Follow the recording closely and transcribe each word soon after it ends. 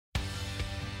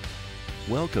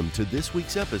Welcome to this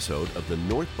week's episode of the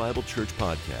North Bible Church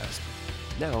Podcast.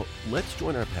 Now, let's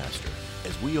join our pastor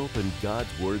as we open God's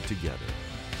Word together.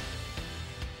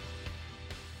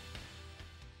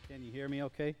 Can you hear me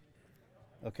okay?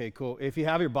 Okay, cool. If you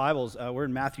have your Bibles, we're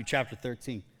in Matthew chapter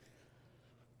 13.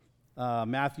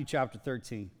 Matthew chapter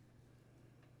 13.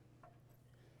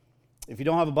 If you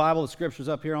don't have a Bible, the scripture's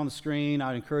up here on the screen.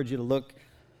 I'd encourage you to look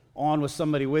on with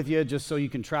somebody with you just so you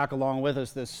can track along with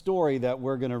us this story that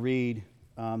we're going to read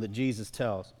that Jesus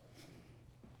tells.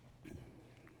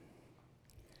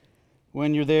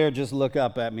 When you're there, just look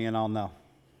up at me and I'll know.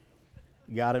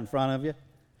 You got it in front of you?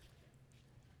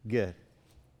 Good.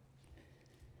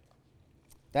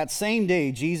 That same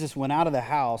day, Jesus went out of the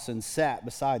house and sat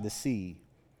beside the sea.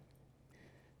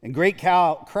 And great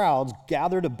crowds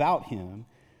gathered about him,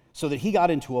 so that he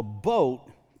got into a boat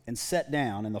and sat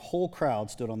down, and the whole crowd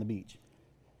stood on the beach.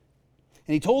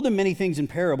 And he told them many things in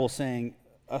parables, saying,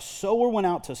 a sower went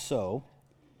out to sow,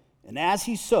 and as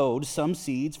he sowed, some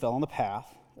seeds fell on the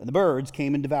path, and the birds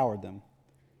came and devoured them.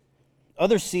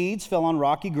 Other seeds fell on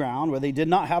rocky ground, where they did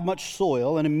not have much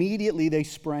soil, and immediately they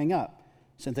sprang up,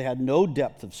 since they had no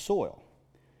depth of soil.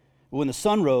 But when the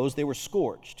sun rose, they were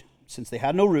scorched. Since they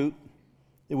had no root,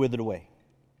 they withered away.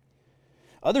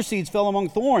 Other seeds fell among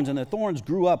thorns, and the thorns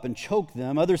grew up and choked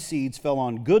them. Other seeds fell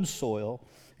on good soil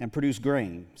and produced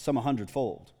grain, some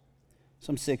 100-fold,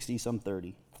 some 60, some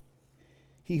 30.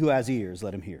 He who has ears,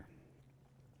 let him hear.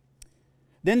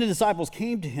 Then the disciples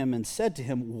came to him and said to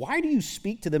him, why do you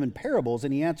speak to them in parables?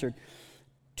 And he answered,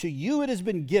 to you it has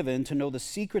been given to know the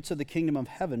secrets of the kingdom of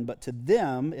heaven, but to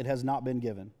them it has not been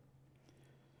given.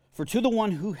 For to the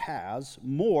one who has,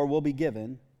 more will be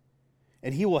given,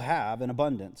 and he will have in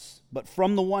abundance. But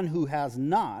from the one who has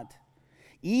not,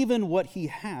 even what he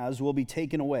has will be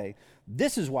taken away.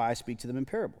 This is why I speak to them in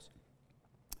parables.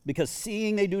 Because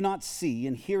seeing they do not see,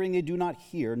 and hearing they do not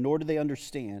hear, nor do they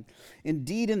understand.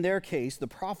 Indeed, in their case, the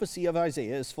prophecy of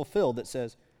Isaiah is fulfilled that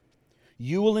says,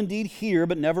 you will indeed hear,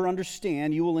 but never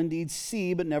understand. You will indeed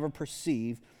see, but never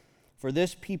perceive. For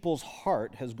this people's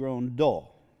heart has grown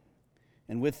dull.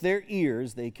 And with their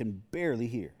ears they can barely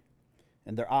hear.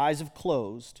 And their eyes have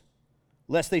closed,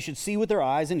 lest they should see with their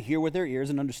eyes and hear with their ears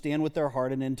and understand with their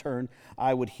heart, and in turn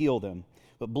I would heal them.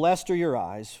 But blessed are your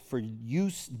eyes, for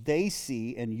they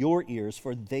see, and your ears,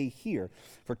 for they hear.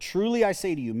 For truly I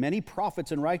say to you, many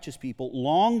prophets and righteous people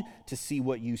longed to see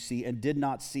what you see and did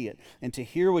not see it, and to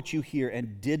hear what you hear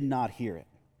and did not hear it.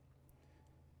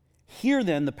 Hear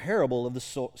then the parable of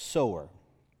the sower.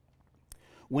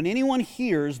 When anyone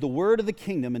hears the word of the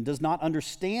kingdom and does not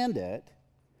understand it,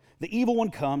 the evil one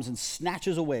comes and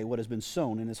snatches away what has been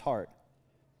sown in his heart.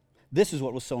 This is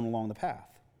what was sown along the path.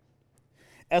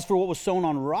 As for what was sown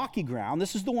on rocky ground,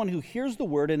 this is the one who hears the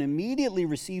word and immediately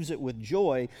receives it with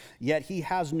joy, yet he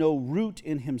has no root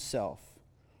in himself,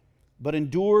 but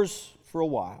endures for a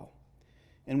while.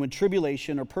 And when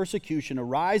tribulation or persecution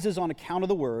arises on account of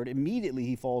the word, immediately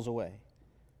he falls away.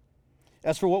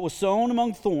 As for what was sown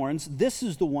among thorns, this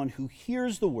is the one who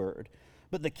hears the word,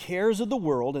 but the cares of the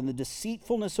world and the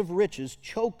deceitfulness of riches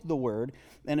choke the word,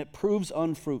 and it proves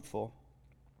unfruitful.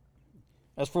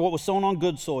 As for what was sown on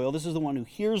good soil, this is the one who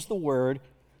hears the word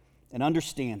and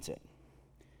understands it.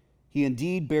 He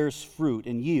indeed bears fruit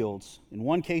and yields, in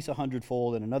one case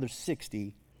 100-fold, in another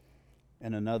 60,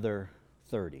 and another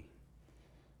 30.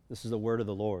 This is the word of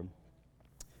the Lord.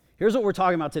 Here's what we're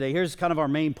talking about today. Here's kind of our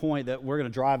main point that we're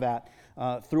going to drive at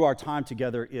through our time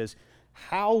together is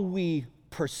how we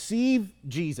perceive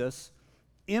Jesus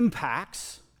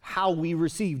impacts how we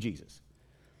receive Jesus.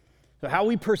 So how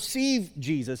we perceive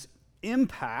Jesus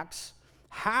impacts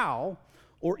how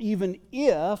or even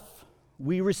if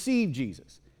we receive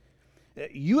Jesus.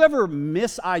 You ever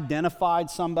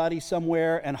misidentified somebody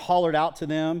somewhere and hollered out to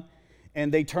them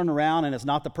and they turn around and it's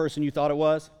not the person you thought it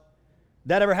was?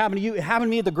 That ever happened to you? It happened to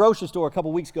me at the grocery store a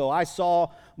couple weeks ago. I saw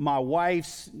my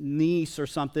wife's niece or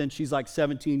something. She's like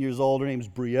 17 years old. Her name's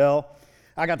Brielle.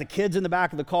 I got the kids in the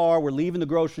back of the car. We're leaving the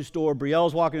grocery store.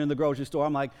 Brielle's walking in the grocery store.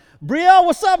 I'm like, Brielle,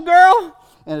 what's up, girl?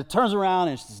 And it turns around,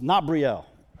 and it's not Brielle.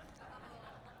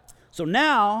 So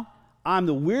now I'm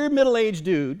the weird middle-aged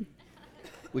dude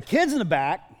with kids in the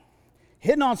back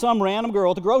hitting on some random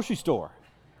girl at the grocery store.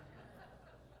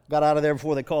 Got out of there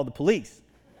before they called the police.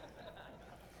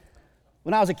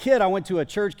 When I was a kid, I went to a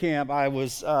church camp. I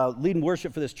was leading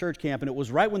worship for this church camp, and it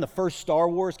was right when the first Star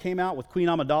Wars came out with Queen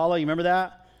Amidala. You remember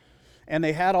that? And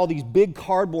they had all these big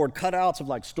cardboard cutouts of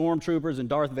like stormtroopers and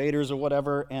Darth Vaders or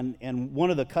whatever. And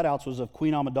one of the cutouts was of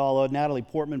Queen Amidala. Natalie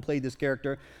Portman played this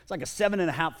character. It's like a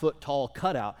 7.5-foot tall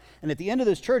cutout. And at the end of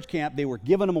this church camp, they were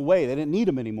giving them away. They didn't need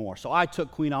them anymore. So I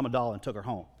took Queen Amidala and took her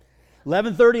home.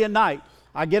 11:30 at night,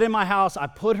 I get in my house, I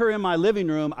put her in my living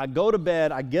room, I go to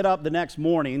bed, I get up the next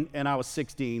morning, and I was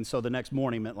 16, so the next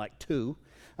morning meant like 2.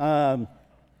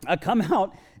 I come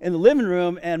out in the living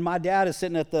room, and my dad is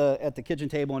sitting at the kitchen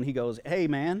table, and he goes, "Hey,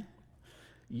 man,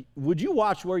 would you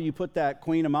watch where you put that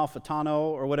Queen Amalfitano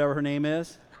or whatever her name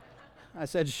is?" I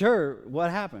said, "Sure,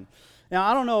 what happened?" Now,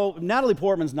 I don't know, Natalie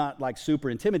Portman's not like super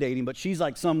intimidating, but she's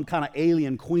like some kind of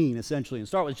alien queen, essentially. And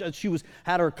start with, she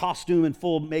had her costume and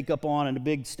full makeup on and a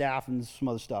big staff and some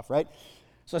other stuff, right?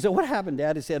 So I said, "What happened,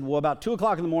 Dad?" He said, "Well, about 2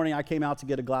 o'clock in the morning, I came out to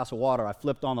get a glass of water. I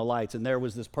flipped on the lights, and there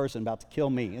was this person about to kill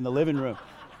me in the living room.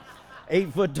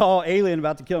 8-foot tall alien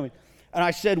about to kill me." And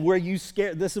I said, "Were you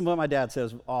scared?" This is what my dad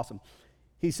says, awesome.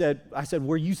 I said,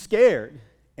 "Were you scared?"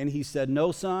 And he said,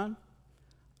 "No, son."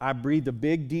 I breathed a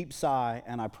big, deep sigh,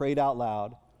 and I prayed out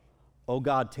loud, "Oh,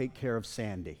 God, take care of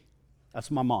Sandy." That's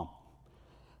my mom.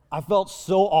 I felt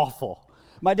so awful.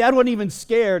 My dad wasn't even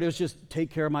scared. It was just,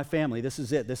 take care of my family. This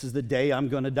is it. This is the day I'm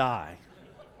going to die.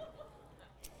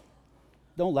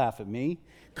 Don't laugh at me.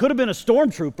 Could have been a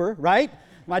stormtrooper, right?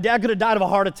 My dad could have died of a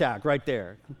heart attack right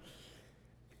there.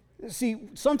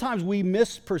 See, sometimes we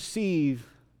misperceive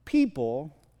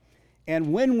people,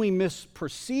 and when we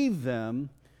misperceive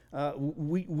them,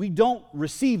 we don't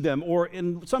receive them, or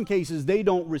in some cases, they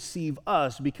don't receive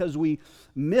us because we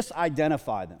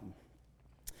misidentify them.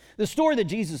 The story that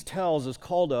Jesus tells is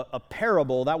called a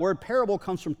parable. That word parable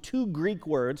comes from 2 Greek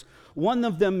words. One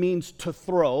of them means to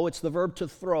throw. It's the verb to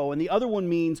throw. And the other one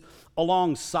means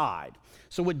alongside.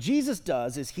 So what Jesus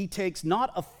does is he takes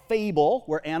not a fable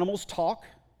where animals talk,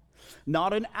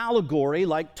 not an allegory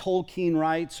like Tolkien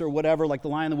writes or whatever, like The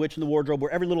Lion, the Witch, and the Wardrobe,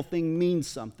 where every little thing means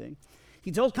something.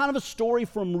 He tells kind of a story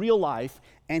from real life,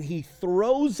 and he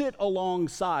throws it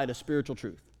alongside a spiritual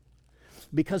truth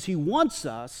because he wants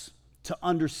us to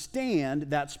understand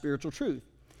that spiritual truth.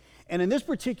 And in this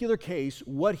particular case,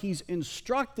 what he's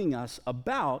instructing us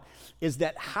about is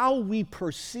that how we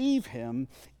perceive him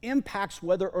impacts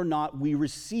whether or not we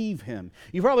receive him.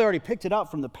 You've probably already picked it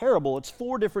up from the parable. It's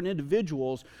 4 different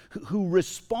individuals who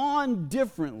respond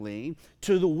differently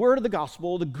to the word of the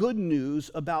gospel, the good news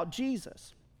about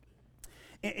Jesus.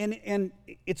 And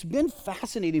it's been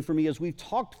fascinating for me as we've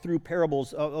talked through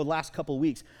parables the last couple of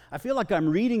weeks. I feel like I'm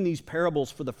reading these parables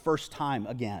for the first time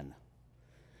again.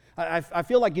 I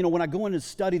feel like, when I go in and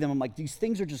study them, I'm like, these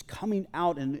things are just coming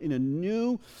out in a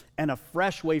new and a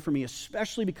fresh way for me,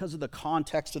 especially because of the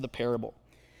context of the parable.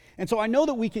 And so I know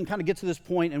that we can kind of get to this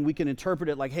point and we can interpret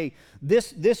it like, hey,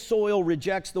 this soil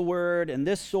rejects the word, and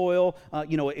this soil,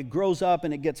 it grows up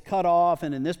and it gets cut off,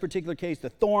 and in this particular case, the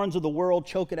thorns of the world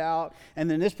choke it out,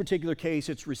 and in this particular case,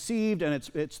 it's received, and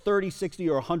it's 30, 60,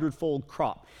 or 100-fold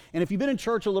crop. And if you've been in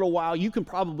church a little while, you can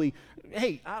probably,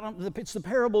 hey, it's the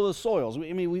parable of the soils.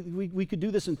 I mean, we could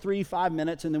do this in 3-5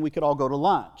 minutes, and then we could all go to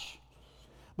lunch.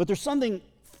 But there's something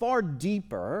far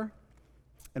deeper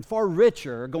and far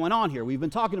richer going on here. We've been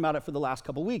talking about it for the last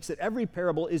couple weeks, that every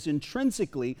parable is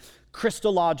intrinsically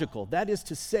Christological. That is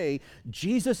to say,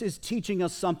 Jesus is teaching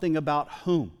us something about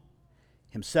whom?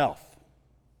 Himself.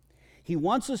 He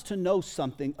wants us to know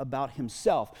something about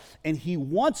himself, and he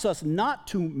wants us not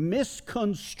to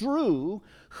misconstrue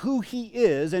who he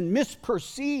is and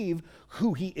misperceive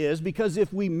who he is, because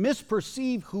if we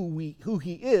misperceive who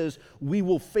he is, we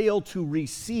will fail to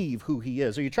receive who he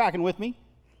is. Are you tracking with me?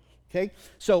 Okay,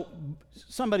 so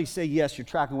somebody say yes, you're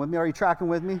tracking with me. Are you tracking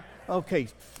with me? Okay,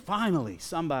 finally,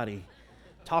 somebody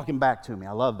talking back to me.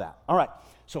 I love that. All right,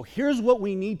 so here's what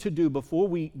we need to do before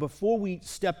we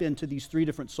step into these 3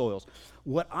 different soils.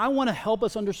 What I want to help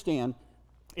us understand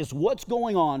is what's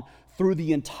going on through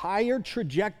the entire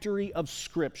trajectory of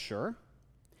Scripture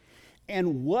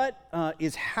and what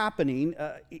is happening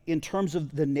in terms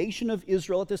of the nation of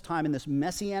Israel at this time and this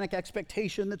messianic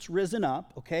expectation that's risen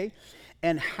up, okay,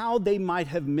 and how they might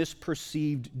have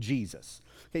misperceived Jesus.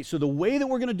 Okay, so the way that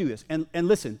we're going to do this, and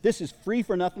listen, this is free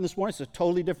for nothing this morning. It's a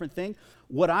totally different thing.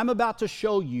 What I'm about to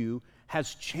show you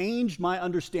has changed my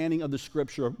understanding of the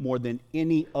Scripture more than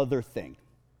any other thing.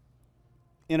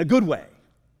 In a good way,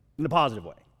 in a positive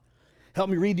way. Help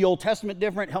me read the Old Testament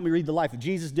different. Help me read the life of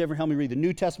Jesus different. Help me read the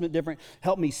New Testament different.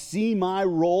 Help me see my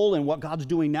role and what God's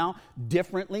doing now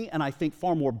differently, and I think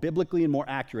far more biblically and more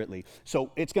accurately. So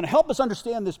it's going to help us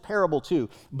understand this parable too,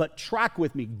 but track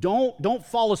with me. Don't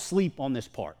fall asleep on this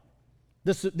part.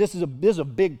 This is a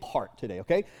big part today,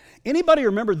 okay? Anybody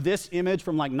remember this image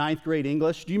from like 9th grade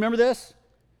English? Do you remember this?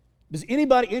 Does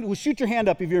anybody, shoot your hand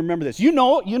up if you remember this. You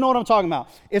know what I'm talking about.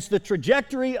 It's the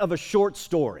trajectory of a short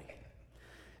story.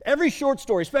 Every short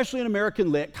story, especially in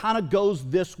American Lit, kind of goes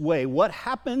this way. What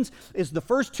happens is the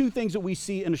first 2 things that we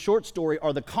see in a short story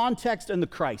are the context and the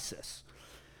crisis.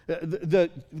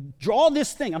 Draw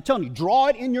this thing. I'm telling you, draw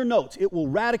it in your notes. It will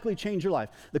radically change your life.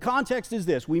 The context is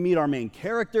this. We meet our main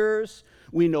characters.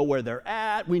 We know where they're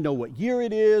at. We know what year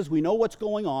it is. We know what's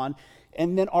going on.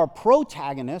 And then our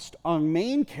protagonist, our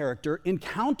main character,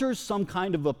 encounters some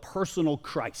kind of a personal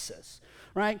crisis,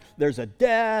 right? There's a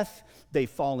death. They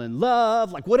fall in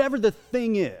love. Like whatever the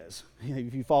thing is.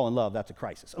 If you fall in love, that's a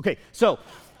crisis. Okay, so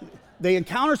they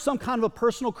encounter some kind of a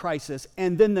personal crisis,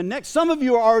 and then some of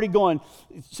you are already going,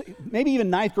 maybe even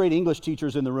ninth grade English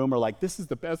teachers in the room are like, this is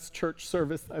the best church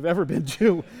service I've ever been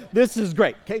to. This is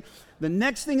great, okay? The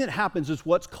next thing that happens is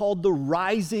what's called the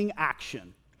rising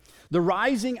action. The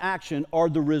rising action are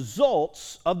the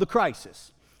results of the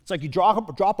crisis. It's like you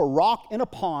drop a rock in a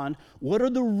pond. What are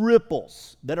the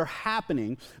ripples that are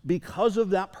happening because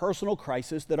of that personal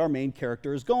crisis that our main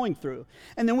character is going through?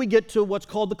 And then we get to what's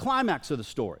called the climax of the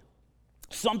story.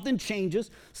 Something changes,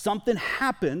 something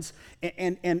happens,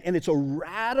 and it's a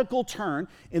radical turn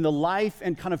in the life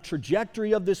and kind of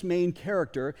trajectory of this main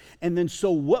character. And then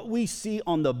so what we see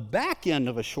on the back end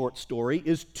of a short story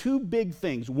is two big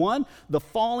things. One, the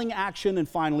falling action, and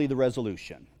finally the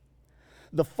resolution.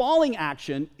 The falling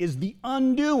action is the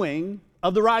undoing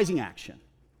of the rising action.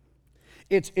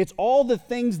 It's all the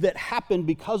things that happen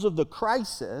because of the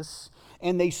crisis,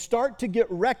 and they start to get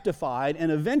rectified,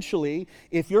 and eventually,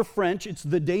 if you're French, it's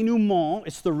the denouement,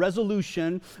 it's the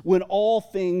resolution, when all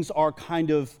things are kind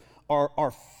of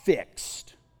are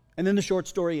fixed. And then the short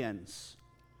story ends.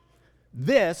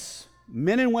 This,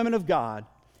 men and women of God,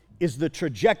 is the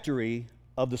trajectory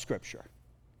of the Scripture.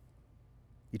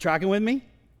 You tracking with me?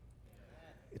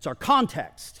 It's our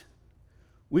context.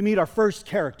 We meet our first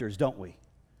characters, don't we?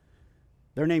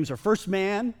 Their names are first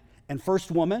man and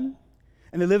first woman.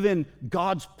 And they live in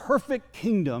God's perfect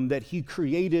kingdom that He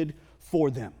created for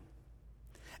them.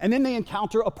 And then they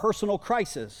encounter a personal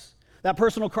crisis. That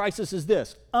personal crisis is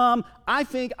this. I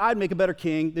think I'd make a better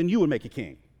king than you would make a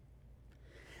king.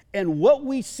 And what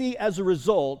we see as a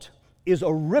result is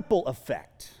a ripple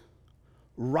effect,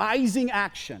 rising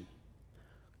action,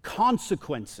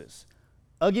 consequences.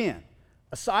 Again,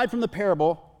 aside from the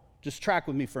parable, just track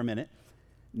with me for a minute.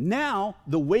 Now,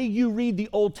 the way you read the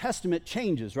Old Testament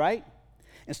changes, right?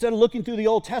 Instead of looking through the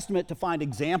Old Testament to find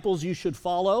examples you should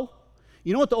follow,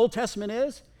 you know what the Old Testament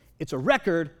is? It's a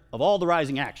record of all the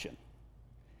rising action.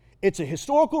 It's a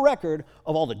historical record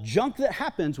of all the junk that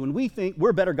happens when we think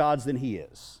we're better gods than He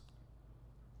is.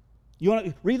 You want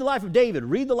to read the life of David,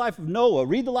 read the life of Noah,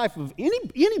 read the life of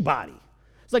anybody.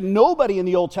 It's like nobody in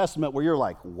the Old Testament where you're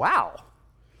like, wow.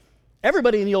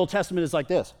 Everybody in the Old Testament is like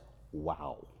this,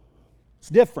 wow. It's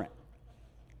different.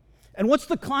 And what's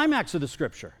the climax of the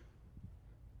Scripture?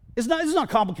 It's not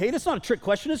complicated. It's not a trick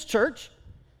question. It's church.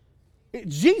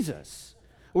 It's Jesus.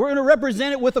 We're going to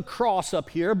represent it with a cross up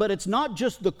here, but it's not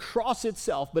just the cross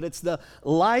itself, but it's the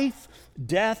life,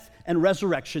 death, and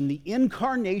resurrection, the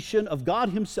incarnation of God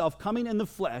Himself coming in the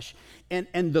flesh,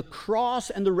 and the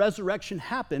cross and the resurrection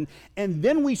happen, and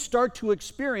then we start to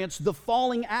experience the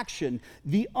falling action,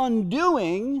 the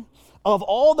undoing of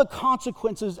all the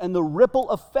consequences and the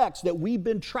ripple effects that we've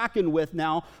been tracking with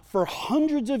now for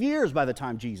hundreds of years by the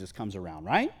time Jesus comes around,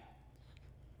 right?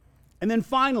 And then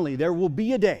finally, there will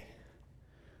be a day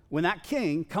when that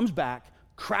king comes back,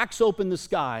 cracks open the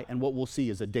sky, and what we'll see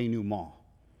is a denouement,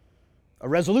 a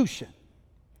resolution.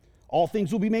 All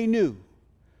things will be made new.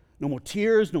 No more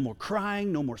tears, no more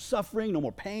crying, no more suffering, no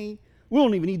more pain. We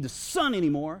don't even need the sun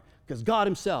anymore because God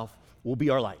Himself will be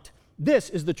our light.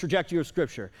 This is the trajectory of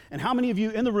Scripture. And how many of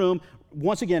you in the room,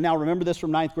 once again, now remember this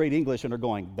from ninth grade English and are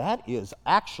going, that is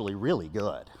actually really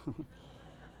good.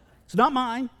 It's not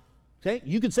mine. Okay?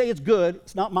 You could say it's good.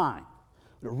 It's not mine.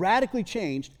 But it radically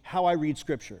changed how I read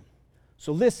Scripture.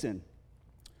 So listen,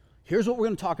 here's what we're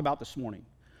going to talk about this morning.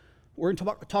 We're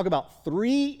going to talk about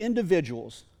three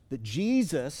individuals that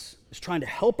Jesus is trying to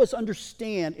help us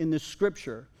understand in this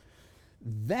Scripture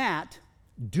that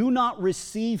do not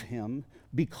receive Him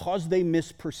because they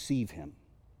misperceive Him.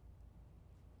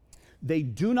 They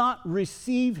do not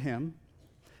receive Him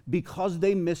because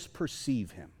they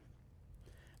misperceive Him.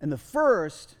 And the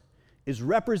first is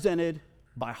represented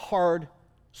by hard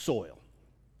soil,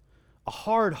 a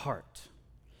hard heart.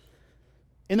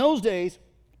 In those days,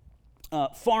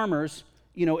 farmers,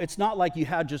 it's not like you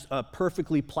had just a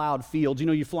perfectly plowed field.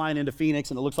 You're flying into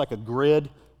Phoenix and it looks like a grid.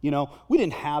 We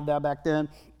didn't have that back then.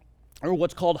 Or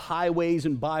what's called highways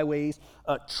and byways,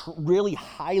 really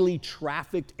highly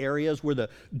trafficked areas where the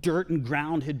dirt and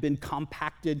ground had been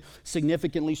compacted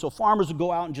significantly. So farmers would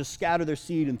go out and just scatter their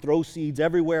seed and throw seeds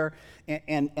everywhere.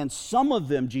 And some of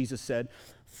them, Jesus said,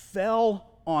 fell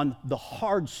on the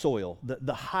hard soil,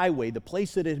 the highway, the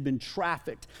place that it had been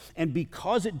trafficked. And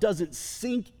because it doesn't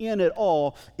sink in at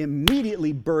all,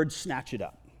 immediately birds snatch it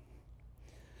up.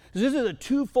 So this is a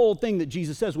twofold thing that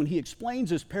Jesus says when he explains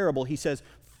this parable. He says,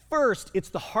 first, it's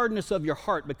the hardness of your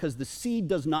heart because the seed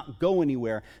does not go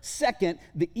anywhere. Second,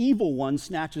 the evil one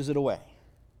snatches it away.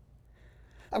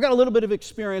 I've got a little bit of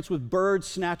experience with birds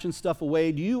snatching stuff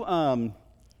away. Do you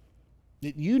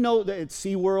know that at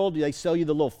SeaWorld, they sell you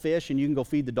the little fish and you can go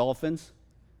feed the dolphins?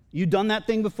 You done that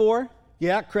thing before?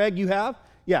 Yeah, Craig, you have?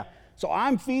 Yeah. So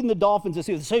I'm feeding the dolphins.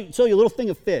 They sell you a little thing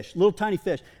of fish, little tiny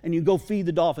fish, and you go feed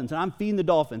the dolphins. And I'm feeding the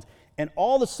dolphins. And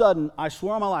all of a sudden, I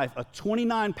swear on my life, a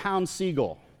 29-pound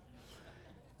seagull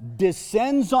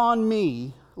descends on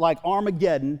me like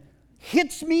Armageddon,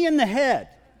 hits me in the head,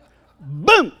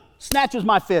 boom, snatches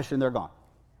my fish, and they're gone.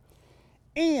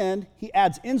 And he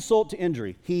adds insult to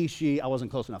injury. He, she, I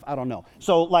wasn't close enough. I don't know.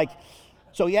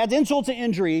 So he adds insult to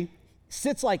injury,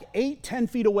 sits like 8-10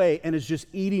 feet away, and is just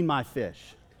eating my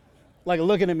fish. Like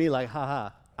looking at me like, ha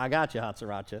ha, I got you,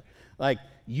 Hatsaracha. Like,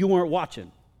 you weren't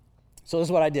watching. So this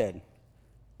is what I did. It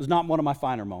was not one of my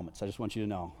finer moments. I just want you to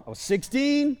know. I was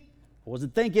 16. I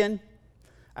wasn't thinking.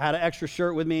 I had an extra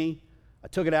shirt with me. I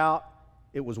took it out.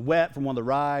 It was wet from one of the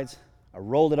rides. I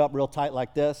rolled it up real tight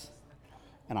like this,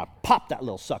 and I popped that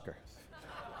little sucker.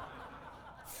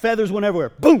 Feathers went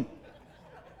everywhere. Boom!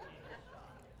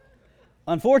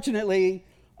 Unfortunately,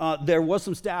 there was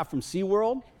some staff from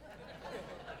SeaWorld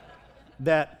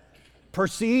that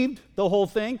perceived the whole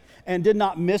thing and did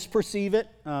not misperceive it.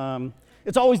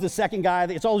 It's always the second guy.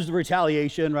 It's always the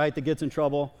retaliation, right, that gets in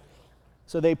trouble.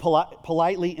 So they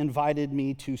politely invited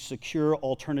me to secure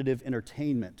alternative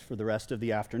entertainment for the rest of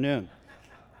the afternoon.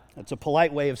 That's a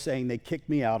polite way of saying they kicked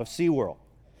me out of SeaWorld.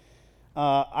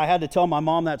 I had to tell my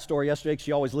mom that story yesterday because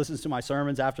she always listens to my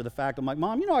sermons after the fact. I'm like,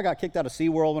 Mom, you know I got kicked out of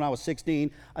SeaWorld when I was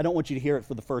 16. I don't want you to hear it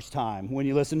for the first time when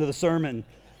you listen to the sermon.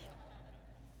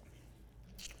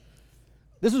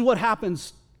 This is what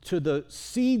happens to the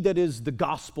seed that is the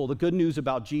gospel, the good news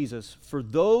about Jesus, for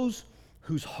those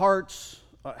whose hearts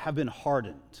have been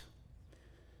hardened.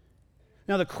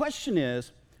 Now the question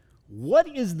is, what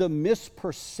is the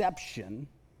misperception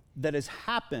that has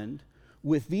happened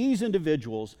with these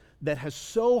individuals that has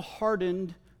so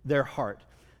hardened their heart?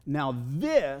 Now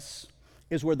this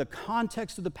is where the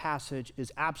context of the passage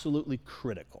is absolutely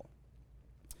critical.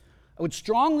 I would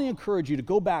strongly encourage you to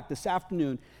go back this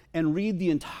afternoon and read the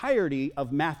entirety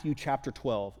of Matthew chapter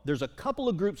 12. There's a couple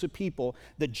of groups of people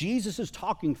that Jesus is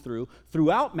talking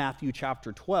throughout Matthew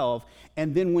chapter 12,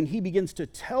 and then when he begins to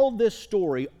tell this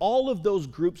story, all of those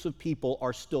groups of people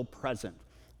are still present.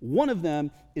 One of them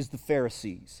is the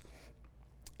Pharisees.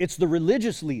 It's the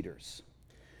religious leaders.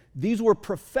 These were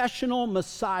professional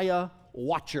Messiah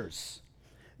watchers.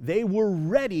 They were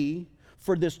ready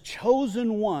for this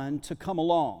chosen one to come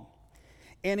along.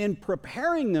 And in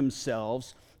preparing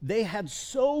themselves, they had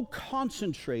so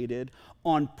concentrated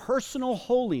on personal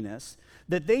holiness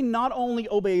that they not only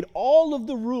obeyed all of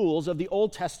the rules of the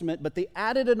Old Testament, but they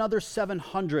added another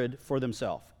 700 for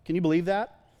themselves. Can you believe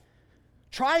that?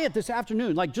 Try it this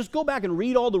afternoon. Like, just go back and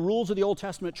read all the rules of the Old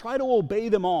Testament. Try to obey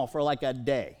them all for like a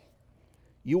day.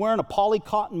 You wearing a poly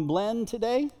cotton blend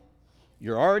today?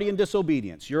 You're already in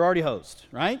disobedience. You're already host,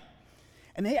 right?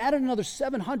 And they added another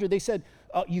 700. They said,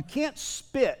 you can't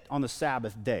spit on the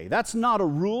Sabbath day. That's not a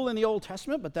rule in the Old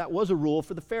Testament, but that was a rule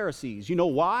for the Pharisees. You know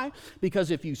why?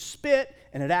 Because if you spit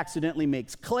and it accidentally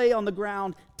makes clay on the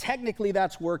ground, technically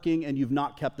that's working and you've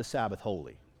not kept the Sabbath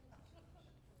holy.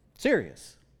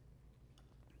 Serious.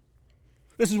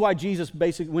 This is why Jesus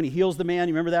basically, when he heals the man,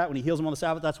 you remember that? When he heals him on the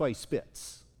Sabbath, that's why he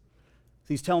spits.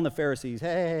 He's telling the Pharisees,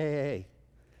 hey,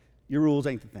 your rules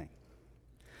ain't the thing.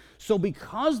 So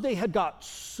because they had got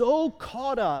so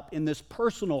caught up in this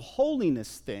personal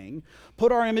holiness thing,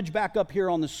 put our image back up here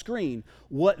on the screen,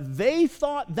 what they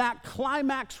thought that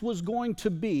climax was going to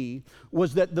be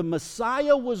was that the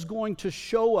Messiah was going to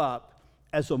show up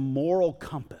as a moral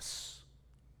compass.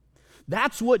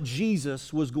 That's what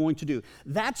Jesus was going to do.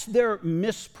 That's their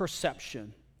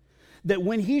misperception. That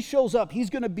when he shows up,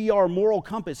 he's going to be our moral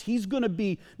compass. He's going to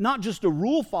be not just a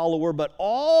rule follower, but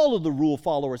all of the rule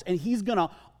followers. And he's going to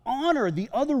honor the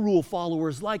other rule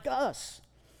followers like us.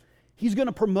 He's going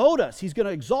to promote us. He's going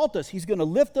to exalt us. He's going to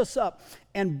lift us up.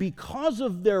 And because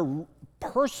of their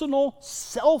personal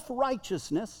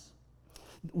self-righteousness,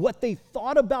 what they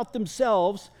thought about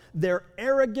themselves, their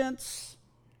arrogance,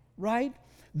 right?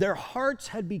 Their hearts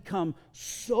had become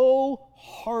so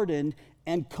hardened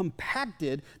and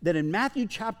compacted that in Matthew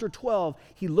chapter 12,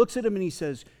 he looks at them and he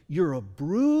says, "You're a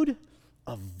brood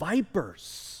of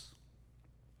vipers.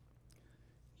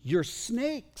 You're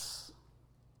snakes."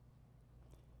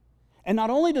 And not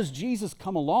only does Jesus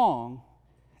come along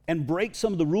and break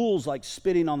some of the rules like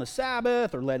spitting on the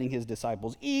Sabbath or letting his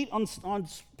disciples eat on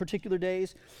particular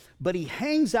days, but he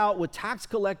hangs out with tax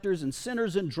collectors and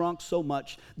sinners and drunks so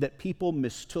much that people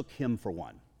mistook him for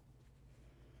one.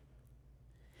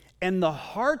 And the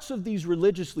hearts of these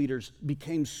religious leaders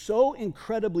became so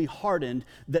incredibly hardened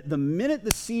that the minute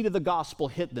the seed of the gospel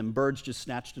hit them, birds just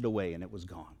snatched it away and it was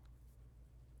gone.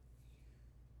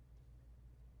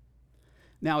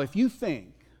 Now, if you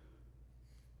think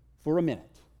for a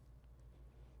minute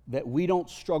that we don't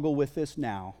struggle with this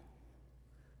now,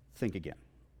 think again.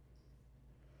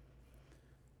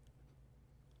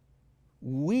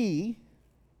 We,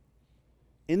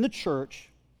 in the church,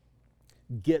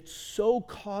 get so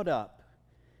caught up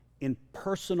in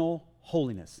personal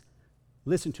holiness.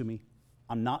 Listen to me.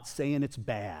 I'm not saying it's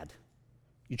bad.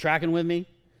 You tracking with me?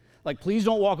 Like, please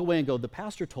don't walk away and go, the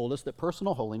pastor told us that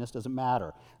personal holiness doesn't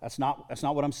matter. That's not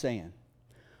what I'm saying.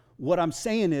 What I'm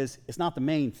saying is, it's not the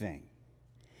main thing.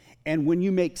 And when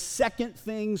you make second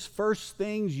things first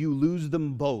things, you lose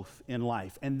them both in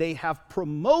life. And they have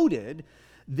promoted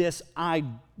this,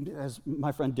 as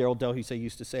my friend Daryl Delhey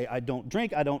used to say, I don't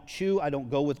drink, I don't chew, I don't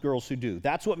go with girls who do.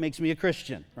 That's what makes me a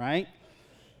Christian, right?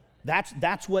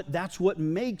 That's what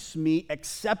makes me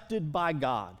accepted by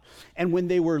God. And when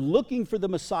they were looking for the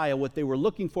Messiah, what they were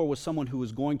looking for was someone who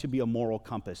was going to be a moral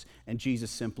compass, and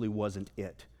Jesus simply wasn't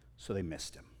it, so they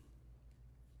missed him.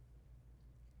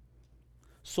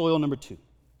 Soil number 2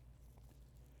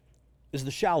 is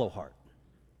the shallow heart.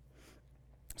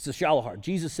 It's the shallow heart.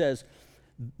 Jesus says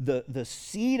the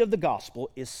seed of the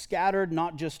gospel is scattered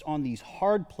not just on these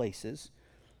hard places,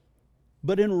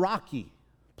 but in rocky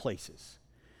places.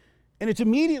 And it's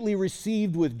immediately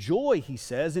received with joy, he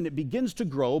says, and it begins to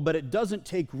grow, but it doesn't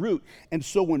take root. And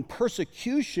so when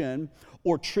persecution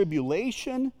or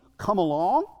tribulation come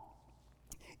along,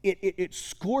 it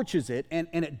scorches it, and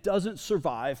it doesn't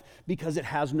survive because it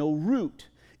has no root.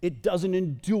 It doesn't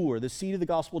endure. The seed of the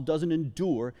gospel doesn't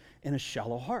endure in a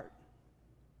shallow heart.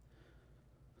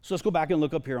 So let's go back and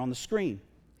look up here on the screen.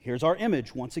 Here's our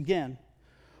image once again.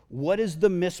 What is the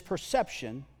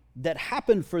misperception that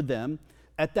happened for them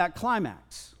at that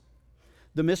climax?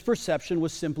 The misperception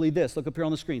was simply this. Look up here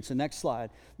on the screen. It's the next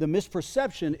slide. The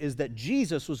misperception is that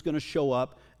Jesus was going to show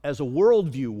up as a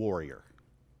worldview warrior.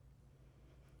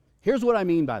 Here's what I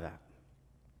mean by that.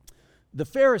 The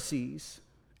Pharisees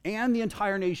and the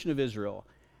entire nation of Israel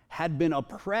had been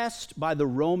oppressed by the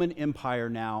Roman Empire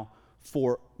now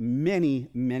for many,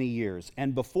 many years.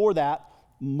 And before that,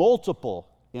 multiple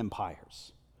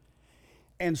empires.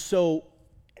 And so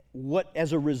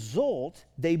as a result,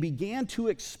 they began to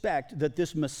expect that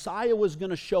this Messiah was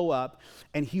going to show up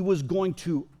and he was going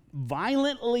to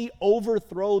violently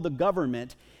overthrow the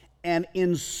government and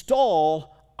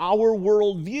install our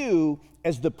worldview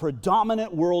as the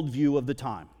predominant worldview of the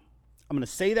time. I'm going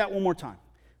to say that one more time.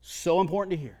 So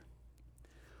important to hear.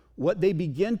 What they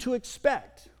began to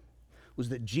expect was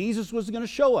that Jesus was going to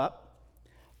show up,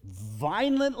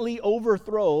 violently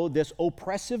overthrow this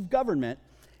oppressive government,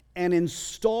 and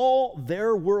install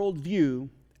their worldview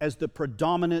as the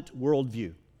predominant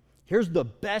worldview. Here's the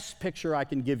best picture I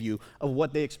can give you of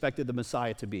what they expected the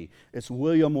Messiah to be. It's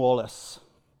William Wallace.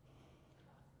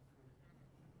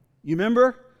 You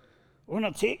remember? We're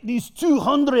going to take these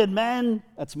 200 men.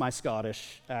 That's my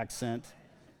Scottish accent.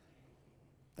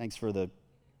 Thanks for the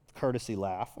courtesy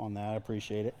laugh on that. I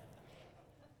appreciate it.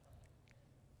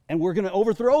 And we're going to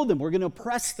overthrow them. We're going to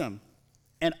oppress them.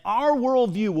 And our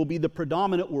worldview will be the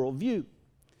predominant worldview.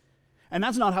 And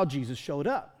that's not how Jesus showed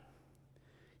up.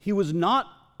 He was not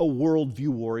a worldview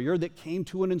warrior that came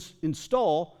to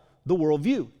install the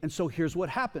worldview. And so here's what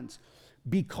happens.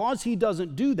 Because he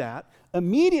doesn't do that,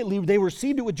 immediately they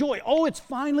received it with joy. Oh, it's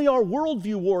finally our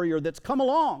worldview warrior that's come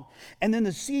along. And then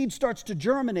the seed starts to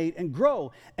germinate and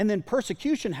grow. And then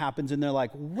persecution happens, and they're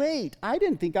like, wait, I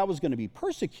didn't think I was going to be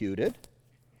persecuted.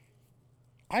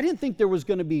 I didn't think there was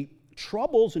going to be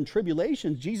troubles and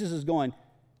tribulations. Jesus is going,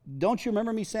 don't you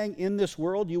remember me saying, in this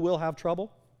world you will have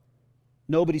trouble?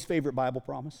 Nobody's favorite Bible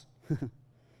promise.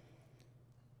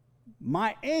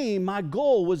 My aim, my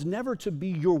goal was never to be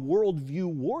your worldview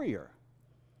warrior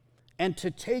and to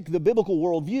take the biblical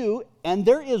worldview, and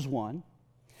there is one,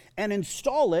 and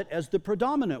install it as the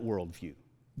predominant worldview.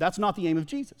 That's not the aim of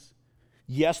Jesus.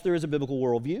 Yes, there is a biblical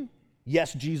worldview.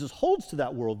 Yes, Jesus holds to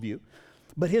that worldview,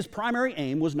 but his primary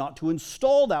aim was not to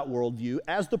install that worldview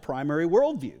as the primary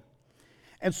worldview.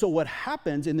 And so what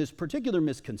happens in this particular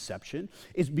misconception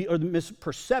or the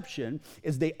misperception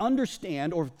is they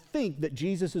understand or think that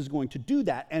Jesus is going to do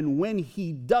that. And when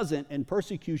he doesn't and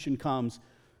persecution comes,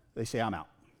 they say, I'm out.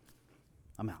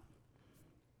 I'm out.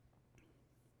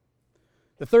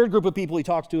 The third group of people he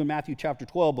talks to in Matthew chapter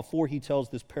 12 before he tells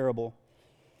this parable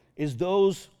is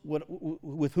those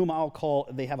with whom I'll call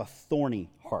they have a thorny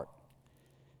heart.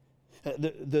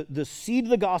 The seed of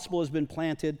the gospel has been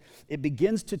planted. It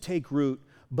begins to take root,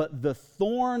 but the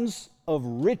thorns of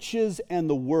riches and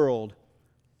the world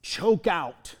choke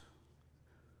out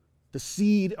the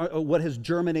seed, or what has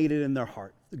germinated in their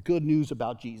heart. The good news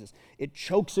about Jesus. It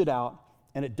chokes it out,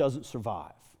 and it doesn't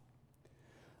survive.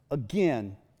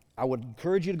 Again, I would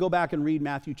encourage you to go back and read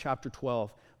Matthew chapter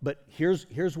 12. But here's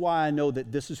why I know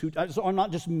that this is who. So I'm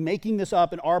not just making this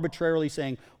up and arbitrarily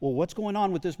saying, well, what's going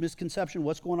on with this misconception?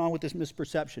 What's going on with this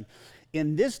misperception?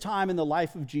 In this time in the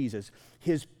life of Jesus,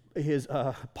 his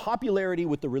popularity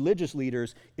with the religious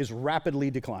leaders is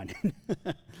rapidly declining.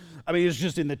 I mean, it's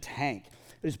just in the tank.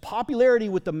 His popularity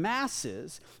with the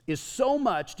masses is so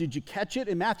much. Did you catch it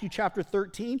in Matthew chapter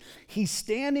 13? He's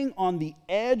standing on the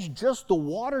edge, just the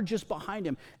water just behind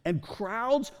him, and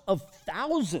crowds of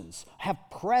thousands have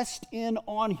pressed in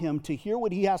on him to hear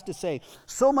what he has to say,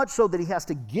 so much so that he has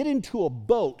to get into a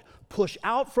boat, push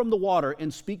out from the water,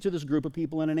 and speak to this group of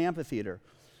people in an amphitheater.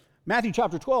 Matthew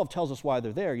chapter 12 tells us why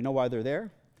they're there. You know why they're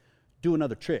there? Do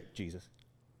another trick, Jesus.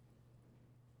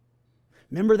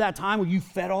 Remember that time when you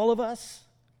fed all of us?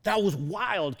 That was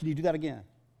wild. Can you do that again?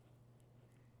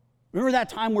 Remember that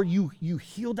time where you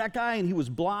healed that guy and he was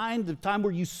blind? The time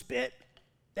where you spit?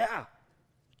 Yeah.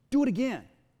 Do it again.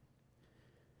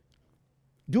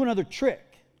 Do another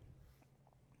trick.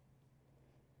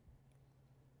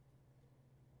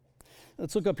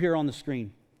 Let's look up here on the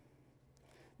screen.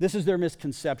 This is their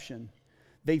misconception.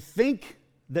 They think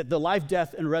that the life,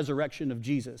 death, and resurrection of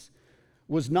Jesus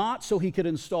was not so he could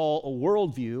install a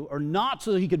worldview, or not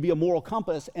so that he could be a moral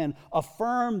compass and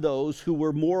affirm those who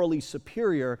were morally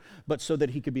superior, but so that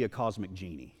he could be a cosmic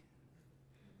genie.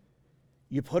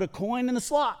 You put a coin in the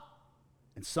slot,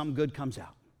 and something good comes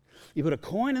out. You put a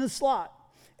coin in the slot,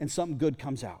 and something good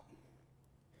comes out.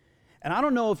 And I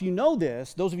don't know if you know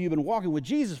this, those of you who have been walking with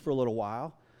Jesus for a little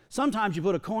while, sometimes you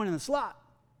put a coin in the slot,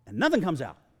 and nothing comes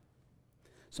out.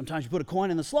 Sometimes you put a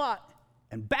coin in the slot,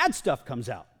 and bad stuff comes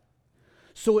out.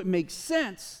 So it makes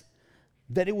sense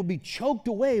that it would be choked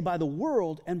away by the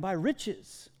world and by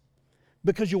riches.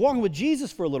 Because you're walking with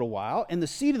Jesus for a little while, and the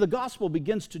seed of the gospel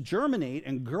begins to germinate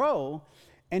and grow,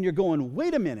 and you're going,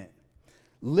 wait a minute,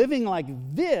 living like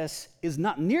this is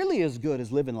not nearly as good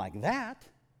as living like that.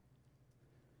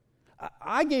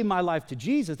 I gave my life to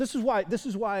Jesus. This is why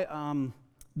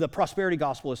the prosperity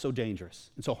gospel is so dangerous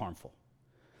and so harmful.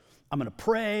 I'm going to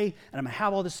pray, and I'm going to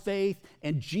have all this faith,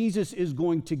 and Jesus is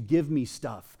going to give me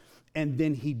stuff. And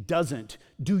then he doesn't.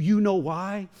 Do you know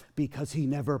why? Because he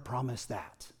never promised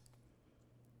that.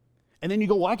 And then you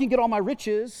go, well, I can get all my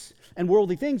riches and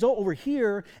worldly things over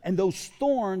here, and those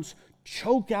thorns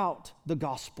choke out the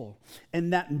gospel.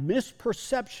 And that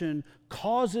misperception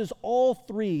causes all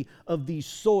three of these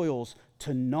soils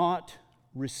to not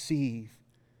receive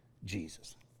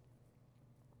Jesus.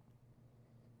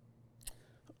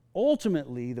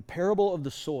 Ultimately, the parable of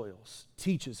the soils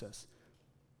teaches us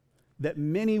that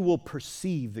many will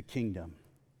perceive the kingdom,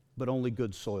 but only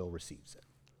good soil receives it.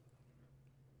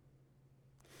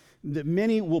 That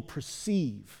many will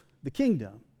perceive the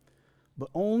kingdom, but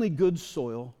only good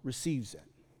soil receives it.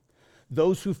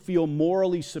 Those who feel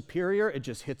morally superior, it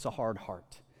just hits a hard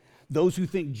heart. Those who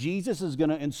think Jesus is going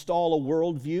to install a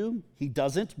worldview, he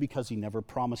doesn't, because he never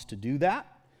promised to do that.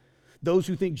 Those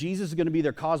who think Jesus is going to be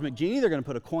their cosmic genie, they're going to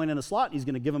put a coin in a slot, and he's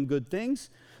going to give them good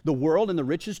things. The world and the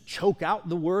riches choke out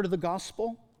the word of the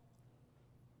gospel,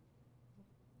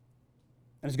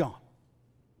 and it's gone.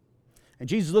 And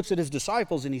Jesus looks at his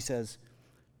disciples and he says,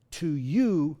 to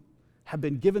you have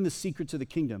been given the secrets of the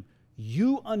kingdom.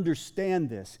 You understand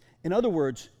this. In other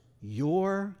words,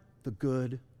 you're the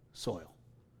good soil.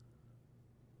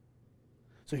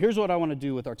 So here's what I want to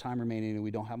do with our time remaining, and we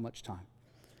don't have much time,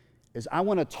 is I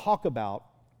want to talk about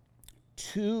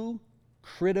two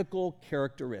critical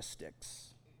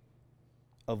characteristics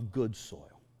of good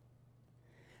soil.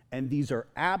 And these are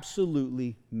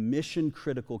absolutely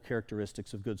mission-critical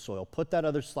characteristics of good soil. Put that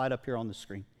other slide up here on the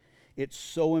screen. It's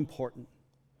so important.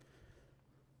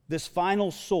 This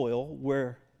final soil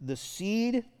where the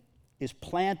seed is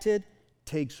planted,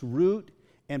 takes root,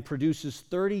 and produces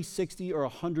 30, 60, or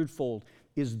 100-fold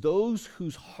is those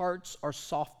whose hearts are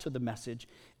soft to the message.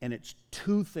 And it's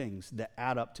two things that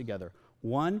add up together.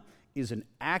 One is an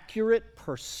accurate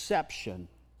perception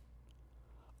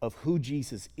of who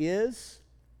Jesus is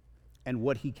and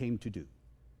what he came to do.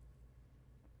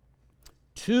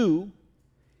 Two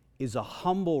is a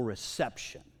humble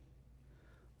reception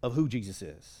of who Jesus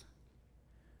is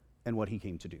and what he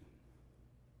came to do.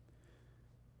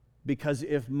 Because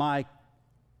if my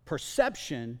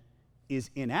perception is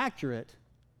inaccurate,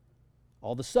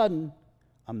 all of a sudden,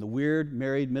 I'm the weird,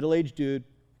 married, middle-aged dude,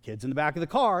 kids in the back of the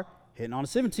car, hitting on a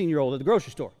 17-year-old at the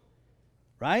grocery store,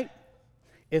 right?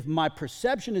 If my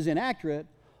perception is inaccurate,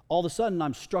 all of a sudden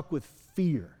I'm struck with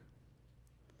fear,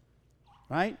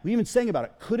 right? We even sang about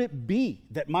it. Could it be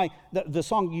that the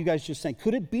song you guys just sang,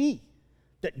 could it be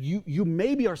that you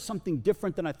maybe are something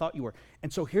different than I thought you were?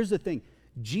 And so here's the thing.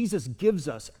 Jesus gives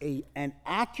us an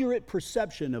accurate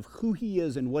perception of who he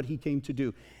is and what he came to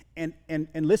do. And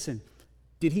listen,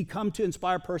 did he come to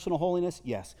inspire personal holiness?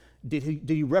 Yes. Did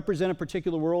he represent a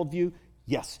particular worldview?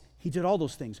 Yes. He did all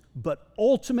those things. But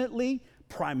ultimately,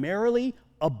 primarily,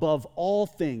 above all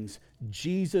things,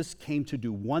 Jesus came to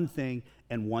do one thing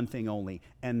and one thing only.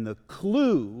 And the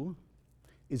clue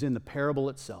is in the parable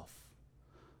itself.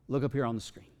 Look up here on the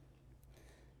screen.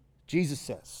 Jesus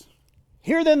says,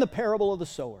 "Hear then the parable of the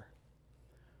sower.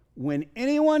 When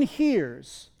anyone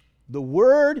hears the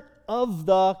word of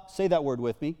the," say that word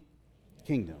with me,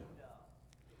 kingdom.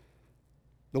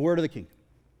 The word of the kingdom.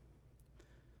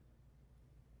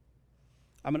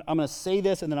 I'm going to say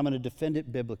this and then I'm going to defend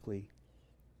it biblically.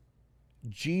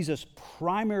 Jesus'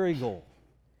 primary goal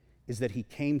is that he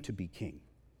came to be king.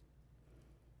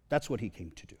 That's what he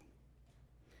came to do.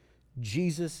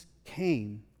 Jesus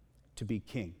came to be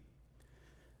king.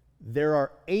 There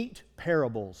are 8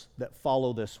 parables that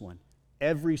follow this one.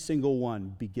 Every single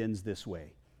one begins this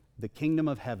way. The kingdom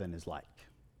of heaven is like.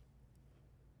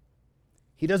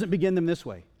 He doesn't begin them this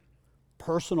way.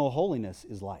 Personal holiness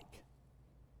is like.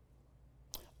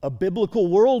 A biblical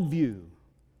worldview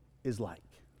is like.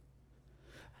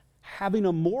 Having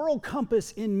a moral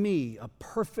compass in me, a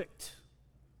perfect,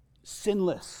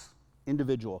 sinless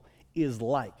individual, is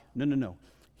like. No.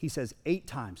 He says 8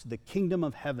 times, the kingdom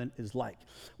of heaven is like.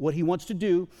 What he wants to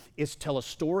do is tell a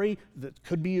story that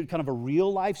could be kind of a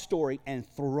real life story and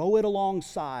throw it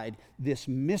alongside this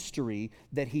mystery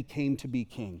that he came to be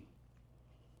king.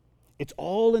 It's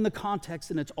all in the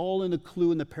context and it's all in the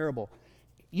clue in the parable.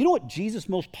 You know what Jesus'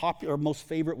 most popular, most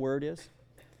favorite word is?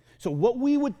 So what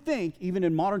we would think, even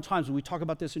in modern times when we talk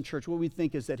about this in church, what we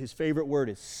think is that his favorite word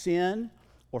is sin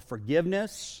or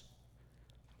forgiveness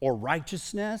or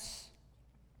righteousness.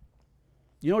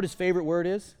 You know what his favorite word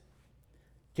is?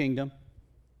 Kingdom.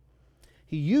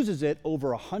 He uses it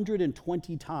over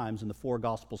 120 times in the 4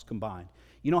 Gospels combined.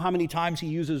 You know how many times he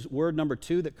uses word number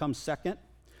 2 that comes second?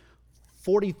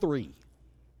 43.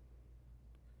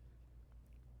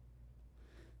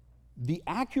 The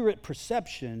accurate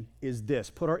perception is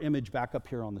this. Put our image back up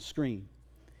here on the screen.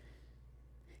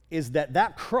 Is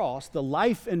that cross, the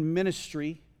life and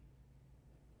ministry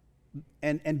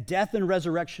and death and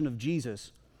resurrection of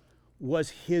Jesus was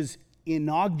his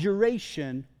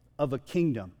inauguration of a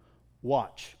kingdom.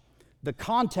 Watch. The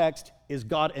context is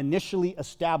God initially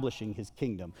establishing his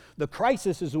kingdom. The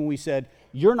crisis is when we said,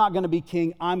 you're not going to be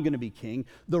king, I'm going to be king.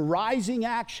 The rising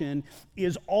action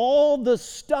is all the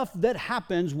stuff that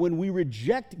happens when we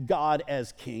reject God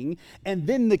as king, and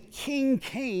then the king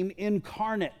came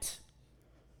incarnate.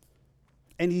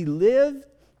 And he lived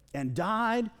and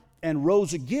died and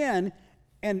rose again.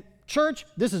 And church,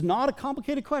 this is not a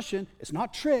complicated question. It's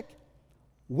not trick.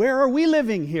 Where are we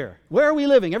living here? Where are we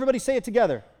living? Everybody say it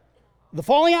together. The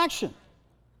falling action.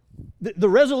 The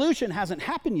resolution hasn't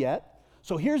happened yet.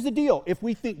 So here's the deal. If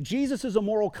we think Jesus is a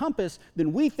moral compass,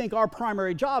 then we think our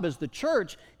primary job as the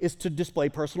church is to display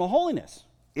personal holiness.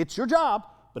 It's your job,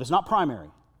 but it's not primary.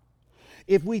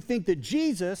 If we think that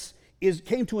Jesus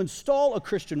came to install a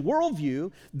Christian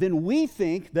worldview, then we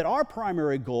think that our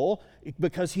primary goal,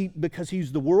 because he's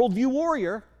the worldview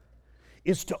warrior,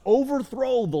 is to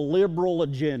overthrow the liberal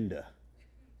agenda.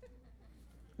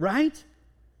 Right?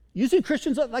 You see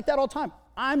Christians like that all the time.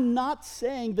 I'm not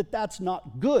saying that that's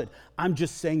not good. I'm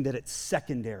just saying that it's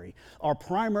secondary. Our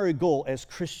primary goal as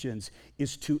Christians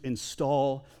is to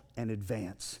install and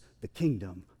advance the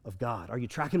kingdom of God. Are you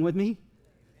tracking with me?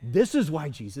 This is why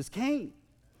Jesus came.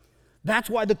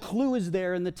 That's why the clue is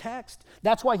there in the text.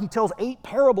 That's why he tells 8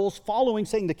 parables following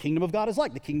saying the kingdom of God is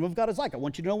like. The kingdom of God is like. I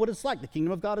want you to know what it's like. The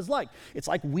kingdom of God is like. It's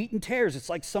like wheat and tares. It's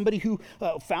like somebody who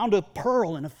found a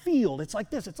pearl in a field. It's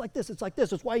like this. It's like this. It's like this.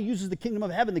 That's why he uses the kingdom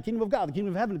of heaven, the kingdom of God, the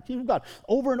kingdom of heaven, the kingdom of God.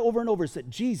 Over and over and over is that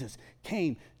Jesus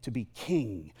came to be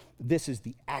king. This is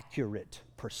the accurate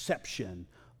perception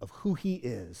of who he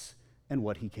is and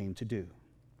what he came to do.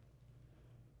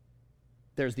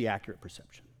 There's the accurate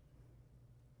perception.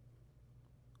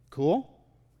 Cool?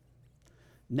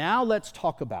 Now let's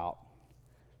talk about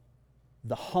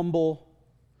the humble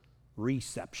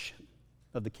reception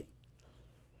of the king.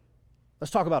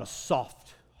 Let's talk about a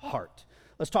soft heart.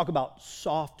 Let's talk about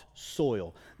soft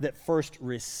soil that first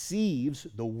receives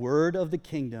the word of the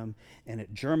kingdom, and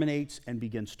it germinates and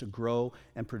begins to grow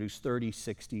and produce 30,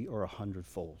 60, or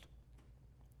 100-fold.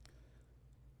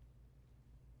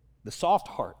 The soft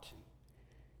heart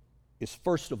is,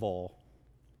 first of all,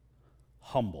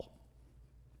 humble.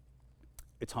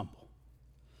 It's humble.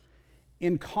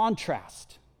 In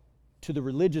contrast to the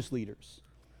religious leaders,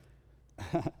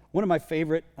 one of my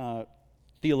favorite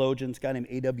theologians, a guy named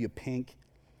A.W. Pink,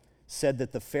 said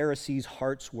that the Pharisees'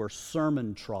 hearts were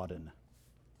sermon-trodden.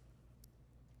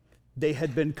 They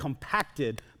had been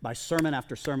compacted by sermon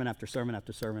after sermon after sermon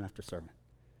after sermon after sermon.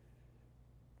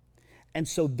 And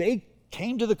so they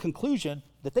came to the conclusion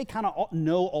that they kind of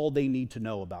know all they need to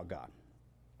know about God.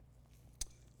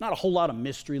 Not a whole lot of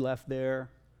mystery left there.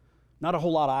 Not a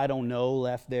whole lot of I don't know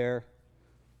left there.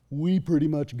 We pretty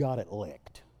much got it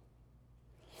licked.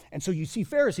 And so you see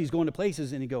Pharisees going to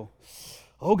places and you go,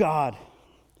 oh God,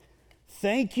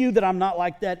 thank you that I'm not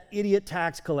like that idiot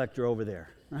tax collector over there,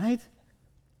 right?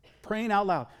 Praying out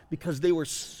loud because they were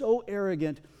so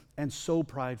arrogant and so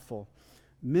prideful.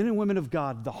 Men and women of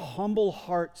God, the humble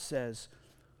heart says,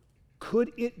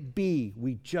 could it be,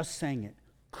 we just sang it,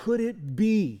 could it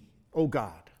be, oh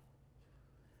God,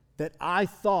 that I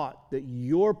thought that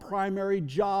your primary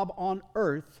job on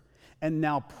earth and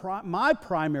now my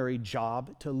primary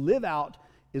job to live out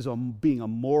is being a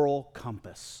moral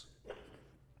compass.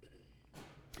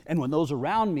 And when those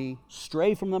around me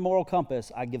stray from the moral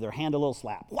compass, I give their hand a little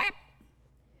slap. Whap!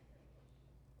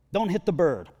 Don't hit the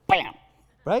bird. Bam!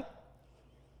 Right?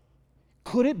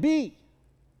 Could it be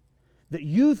that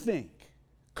you think,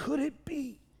 could it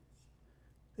be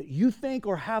that you think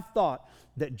or have thought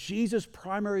that Jesus'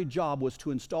 primary job was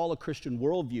to install a Christian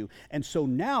worldview, and so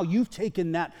now you've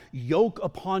taken that yoke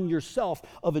upon yourself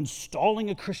of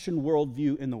installing a Christian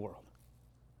worldview in the world?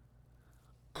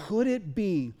 Could it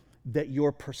be that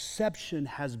your perception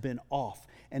has been off,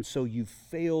 and so you've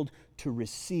failed to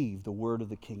receive the word of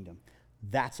the kingdom?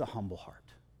 That's a humble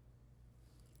heart.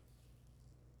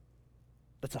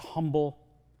 That's a humble,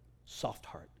 soft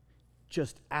heart.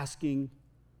 Just asking,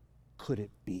 could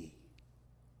it be?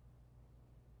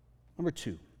 Number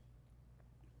 2,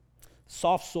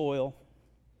 soft soil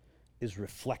is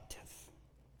reflective.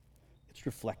 It's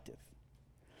reflective.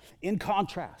 In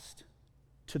contrast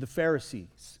to the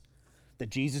Pharisees that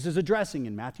Jesus is addressing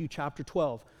in Matthew chapter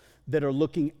 12, that are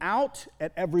looking out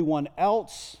at everyone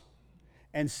else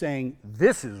and saying,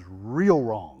 this is real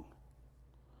wrong.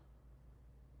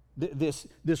 This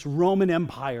Roman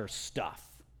Empire stuff.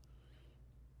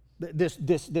 This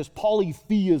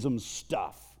polytheism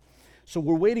stuff. So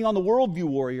we're waiting on the worldview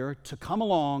warrior to come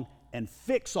along and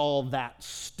fix all that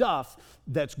stuff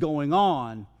that's going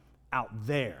on out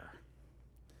there.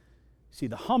 See,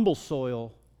 the humble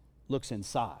soil looks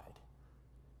inside.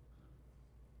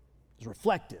 It's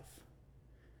reflective.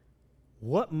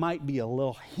 What might be a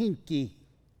little hinky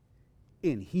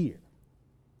in here?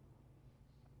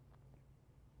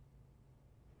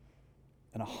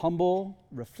 And a humble,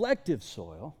 reflective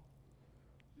soil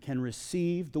can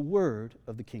receive the word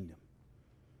of the kingdom.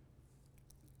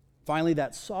 Finally,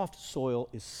 that soft soil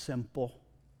is simple.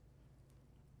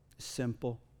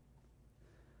 Simple.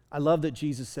 I love that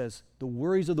Jesus says, the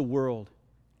worries of the world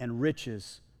and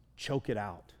riches choke it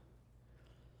out.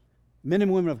 Men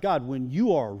and women of God, when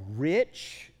you are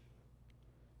rich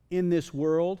in this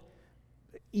world,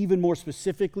 even more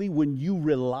specifically, when you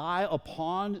rely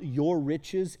upon your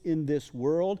riches in this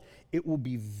world, it will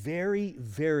be very,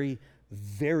 very,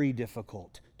 very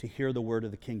difficult to hear the word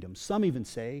of the kingdom. Some even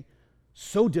say,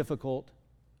 so difficult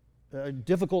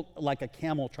like a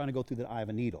camel trying to go through the eye of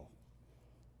a needle.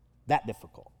 That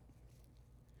difficult.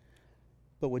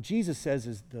 But what Jesus says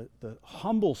is the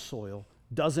humble soil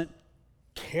doesn't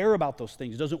care about those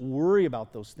things, doesn't worry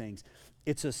about those things.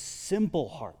 It's a simple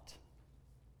heart.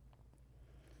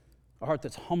 A heart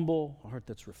that's humble, a heart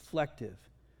that's reflective,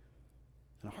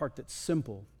 and a heart that's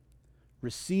simple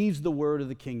receives the word of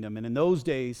the kingdom. And in those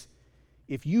days,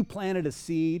 if you planted a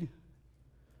seed,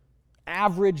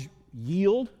 average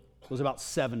yield was about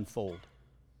 7-fold.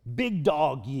 Big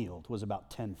dog yield was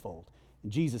about 10-fold.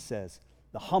 And Jesus says,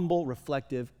 the humble,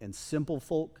 reflective, and simple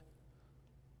folk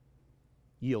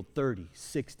yield 30,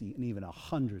 60, and even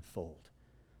 100-fold.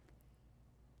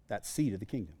 That seed of the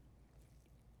kingdom.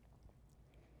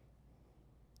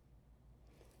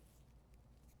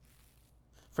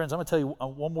 Friends, I'm going to tell you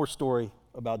one more story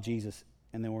about Jesus,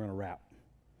 and then we're going to wrap.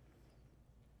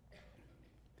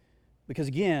 Because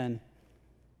again,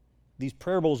 these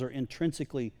parables are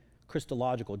intrinsically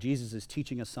Christological. Jesus is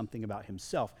teaching us something about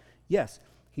himself. Yes,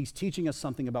 he's teaching us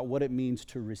something about what it means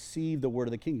to receive the word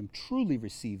of the kingdom, truly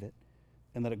receive it,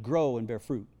 and let it grow and bear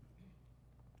fruit.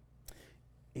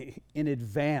 In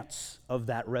advance of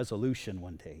that resolution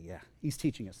one day, yeah, he's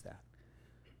teaching us that.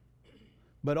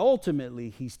 But ultimately,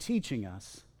 he's teaching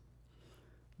us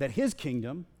that his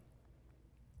kingdom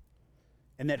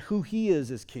and that who he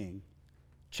is as king,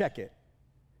 check it,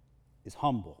 is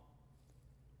humble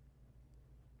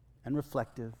and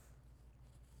reflective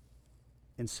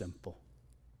and simple.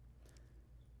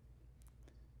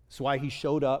 That's why he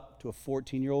showed up to a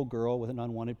 14-year-old girl with an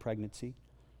unwanted pregnancy.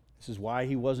 This is why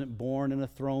he wasn't born in a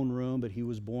throne room, but he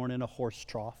was born in a horse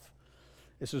trough.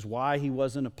 This is why he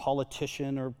wasn't a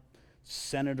politician or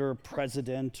senator,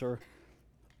 president, or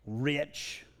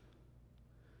rich,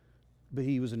 but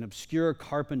he was an obscure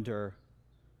carpenter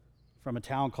from a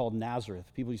town called Nazareth.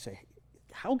 People used to say,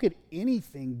 how could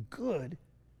anything good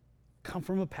come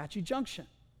from Apache Junction?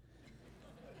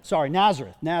 Sorry,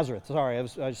 Nazareth. Sorry, I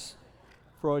was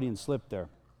Freudian slip there.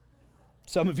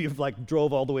 Some of you have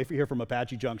drove all the way here from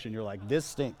Apache Junction. You're like, this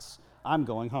stinks. I'm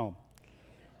going home.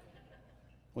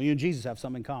 Well, you and Jesus have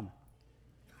something in common.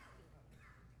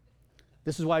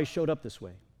 This is why he showed up this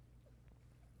way.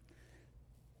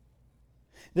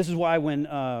 This is why when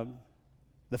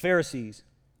the Pharisees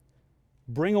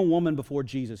bring a woman before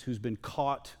Jesus who's been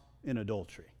caught in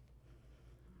adultery,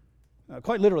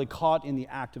 quite literally caught in the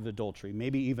act of adultery,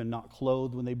 maybe even not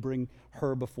clothed when they bring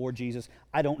her before Jesus.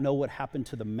 I don't know what happened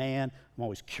to the man. I'm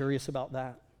always curious about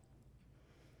that.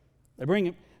 They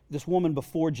bring this woman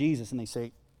before Jesus and they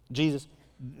say, Jesus,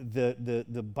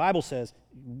 the Bible says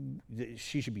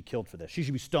she should be killed for this. She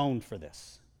should be stoned for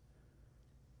this.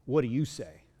 What do you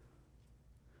say?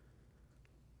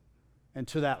 And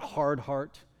to that hard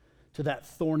heart, to that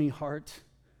thorny heart,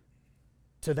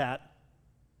 to that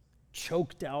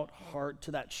choked out heart,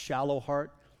 to that shallow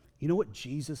heart, you know what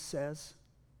Jesus says?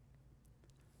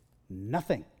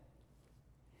 Nothing.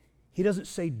 He doesn't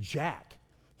say jack.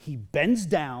 He bends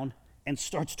down and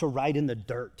starts to write in the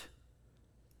dirt.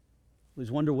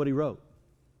 Please wonder what he wrote.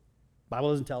 The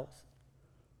Bible doesn't tell us.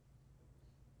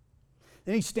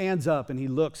 Then he stands up and he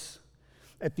looks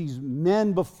at these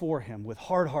men before him with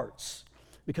hard hearts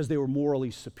because they were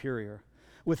morally superior,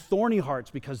 with thorny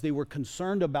hearts because they were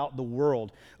concerned about the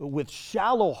world, with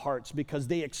shallow hearts because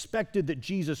they expected that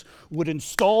Jesus would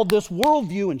install this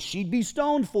worldview and she'd be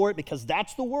stoned for it because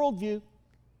that's the worldview.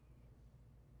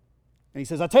 And he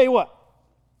says, I'll tell you what,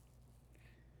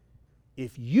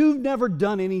 if you've never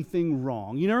done anything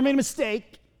wrong, you never made a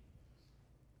mistake,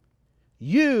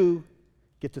 you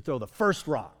get to throw the first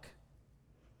rock.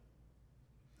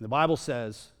 And the Bible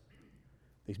says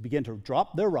they begin to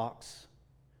drop their rocks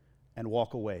and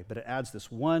walk away. But it adds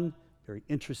this one very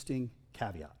interesting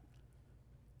caveat.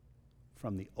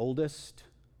 From the oldest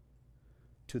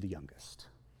to the youngest.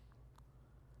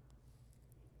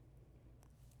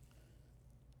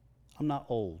 I'm not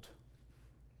old.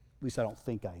 At least I don't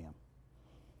think I am.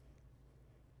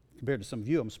 Compared to some of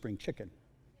you, I'm spring chicken.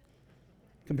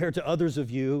 Compared to others of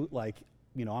you, I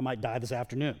might die this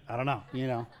afternoon. I don't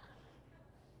know,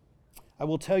 I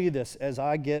will tell you this, as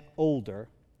I get older,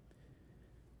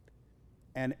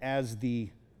 and as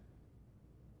the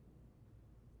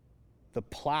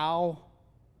plow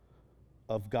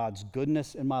of God's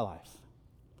goodness in my life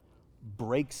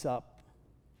breaks up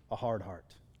a hard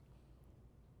heart,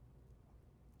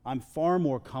 I'm far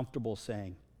more comfortable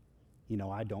saying,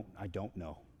 I don't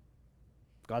know.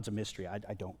 God's a mystery. I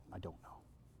don't know.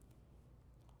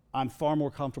 I'm far more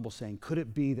comfortable saying, could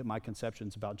it be that my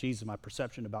conceptions about Jesus, my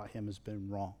perception about him has been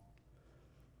wrong?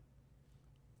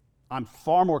 I'm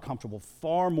far more comfortable,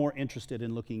 far more interested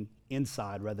in looking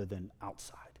inside rather than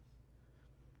outside.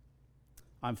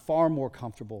 I'm far more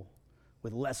comfortable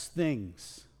with less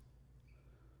things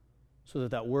so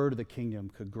that word of the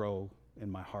kingdom could grow in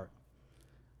my heart.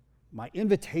 My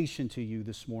invitation to you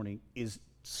this morning is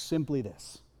simply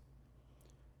this: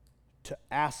 to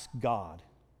ask God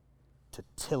to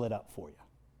till it up for you.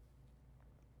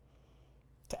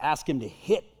 To ask him to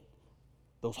hit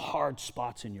those hard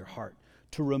spots in your heart.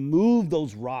 To remove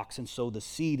those rocks and so the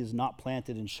seed is not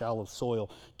planted in shallow soil.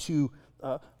 To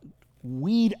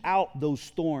weed out those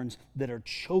thorns that are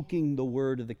choking the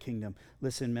word of the kingdom.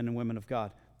 Listen, men and women of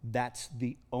God, that's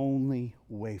the only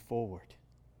way forward.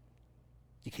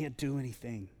 You can't do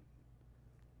anything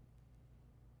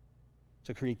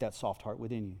to create that soft heart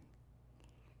within you.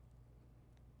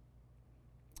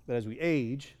 But as we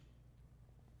age,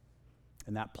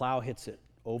 and that plow hits it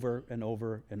over and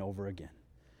over and over again,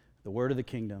 the word of the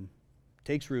kingdom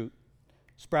takes root,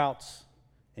 sprouts,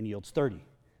 and yields 30,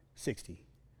 60,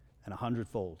 and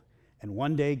 100-fold. And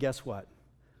one day, guess what?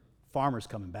 Farmer's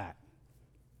coming back.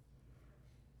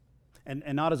 And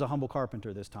not as a humble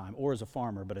carpenter this time, or as a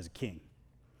farmer, but as a king.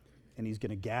 and he's going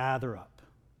to gather up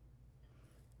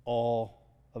all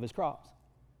of his crops.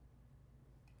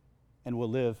 And we'll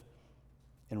live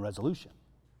in resolution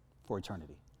for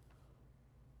eternity.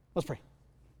 Let's pray.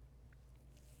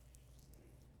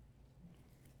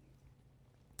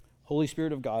 Holy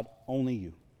Spirit of God, only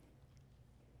you.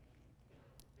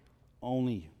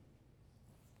 Only you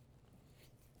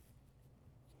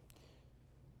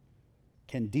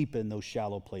can deepen those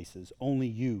shallow places. Only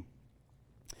you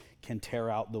can tear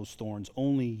out those thorns.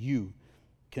 Only you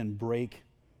can break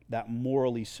that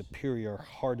morally superior,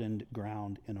 hardened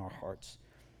ground in our hearts.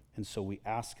 And so we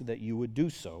ask that you would do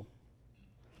so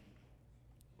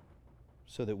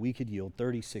that we could yield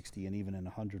 30, 60, and even an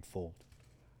 100-fold.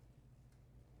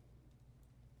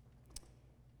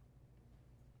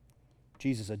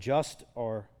 Jesus, adjust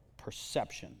our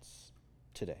perceptions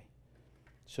today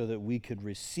so that we could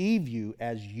receive you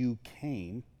as you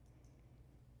came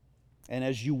and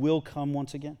as you will come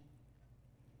once again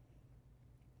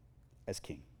as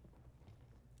King.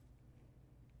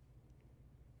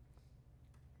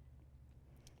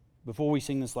 Before we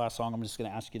sing this last song, I'm just going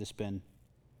to ask you to spend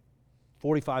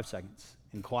 45 seconds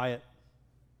in quiet.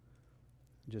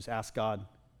 Just ask God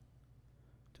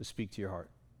to speak to your heart.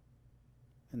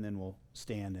 And then we'll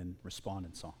stand and respond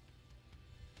in song.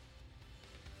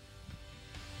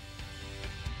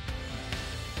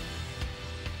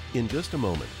 In just a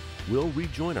moment, we'll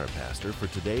rejoin our pastor for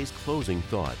today's closing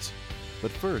thoughts.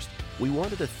 But first, we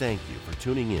wanted to thank you for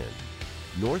tuning in.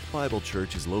 North Bible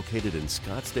Church is located in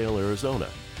Scottsdale, Arizona,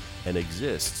 and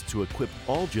exists to equip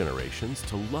all generations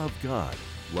to love God,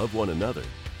 love one another,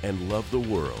 and love the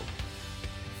world.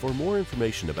 For more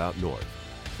information about North,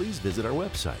 please visit our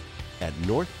website at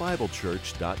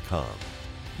northbiblechurch.com.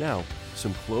 Now,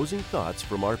 some closing thoughts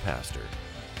from our pastor.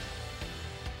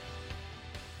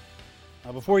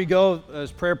 Before you go,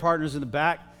 there's prayer partners in the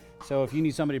back. So if you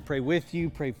need somebody to pray with you,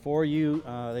 pray for you,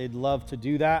 they'd love to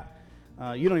do that.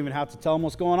 You don't even have to tell them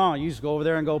what's going on. You just go over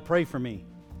there and go, pray for me.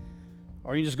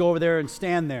 Or you just go over there and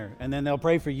stand there, and then they'll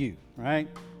pray for you, right?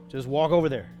 Just walk over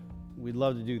there. We'd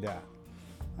love to do that.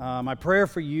 My prayer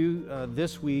for you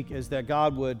this week is that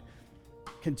God would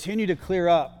continue to clear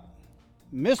up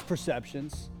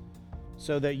misperceptions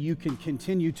so that you can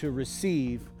continue to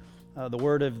receive the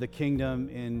word of the kingdom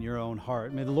in your own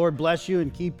heart. May the Lord bless you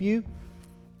and keep you.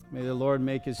 May the Lord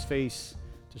make his face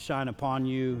to shine upon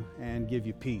you and give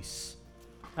you peace.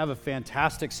 Have a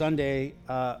fantastic Sunday.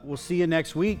 We'll see you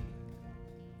next week.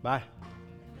 Bye.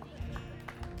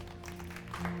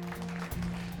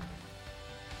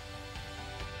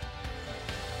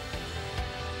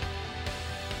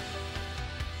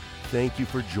 Thank you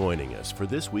for joining us for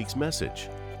this week's message.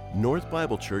 North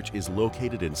Bible Church is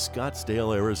located in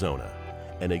Scottsdale, Arizona,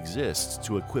 and exists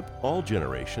to equip all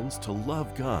generations to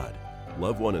love God,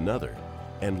 love one another,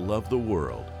 and love the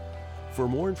world. For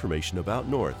more information about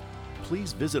North,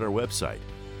 please visit our website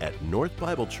at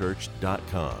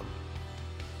northbiblechurch.com.